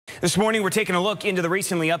This morning, we're taking a look into the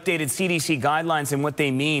recently updated CDC guidelines and what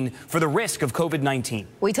they mean for the risk of COVID-19.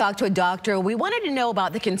 We talked to a doctor. We wanted to know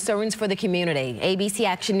about the concerns for the community. ABC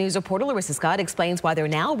Action News reporter Larissa Scott explains why they're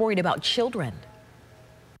now worried about children.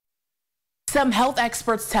 Some health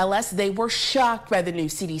experts tell us they were shocked by the new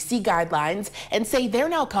CDC guidelines and say they're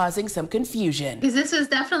now causing some confusion. Because this was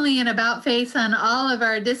definitely an about face on all of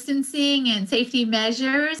our distancing and safety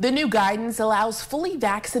measures. The new guidance allows fully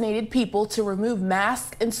vaccinated people to remove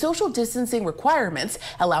masks and social distancing requirements,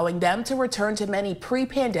 allowing them to return to many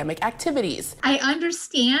pre-pandemic activities. I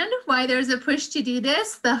understand why there's a push to do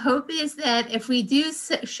this. The hope is that if we do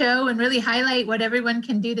show and really highlight what everyone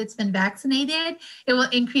can do that's been vaccinated, it will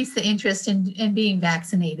increase the interest in being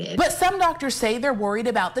vaccinated. But some doctors say they're worried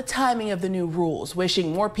about the timing of the new rules,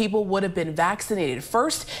 wishing more people would have been vaccinated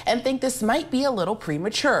first and think this might be a little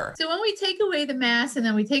premature. So when we take away the mask and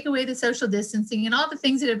then we take away the social distancing and all the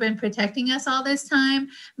things that have been protecting us all this time,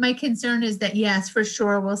 my concern is that yes, for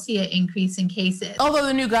sure, we'll see an increase in cases. Although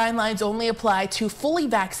the new guidelines only apply to fully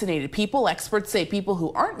vaccinated people, experts say people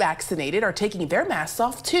who aren't vaccinated are taking their masks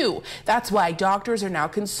off too. That's why doctors are now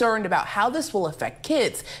concerned about how this will affect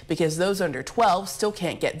kids, because those under 12 still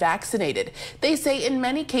can't get vaccinated. They say in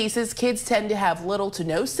many cases, kids tend to have little to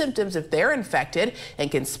no symptoms if they're infected and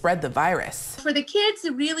can spread the virus. For the kids,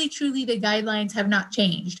 really, truly, the guidelines have not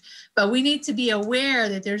changed. But we need to be aware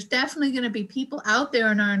that there's definitely going to be people out there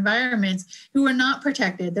in our environments who are not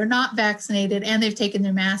protected, they're not vaccinated, and they've taken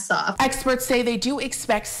their masks off. Experts say they do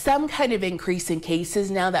expect some kind of increase in cases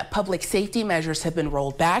now that public safety measures have been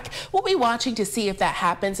rolled back. We'll be watching to see if that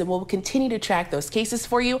happens, and we'll continue to track those cases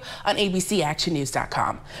for you on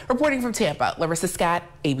abcactionnews.com. Reporting from Tampa, Larissa Scott,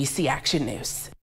 ABC Action News.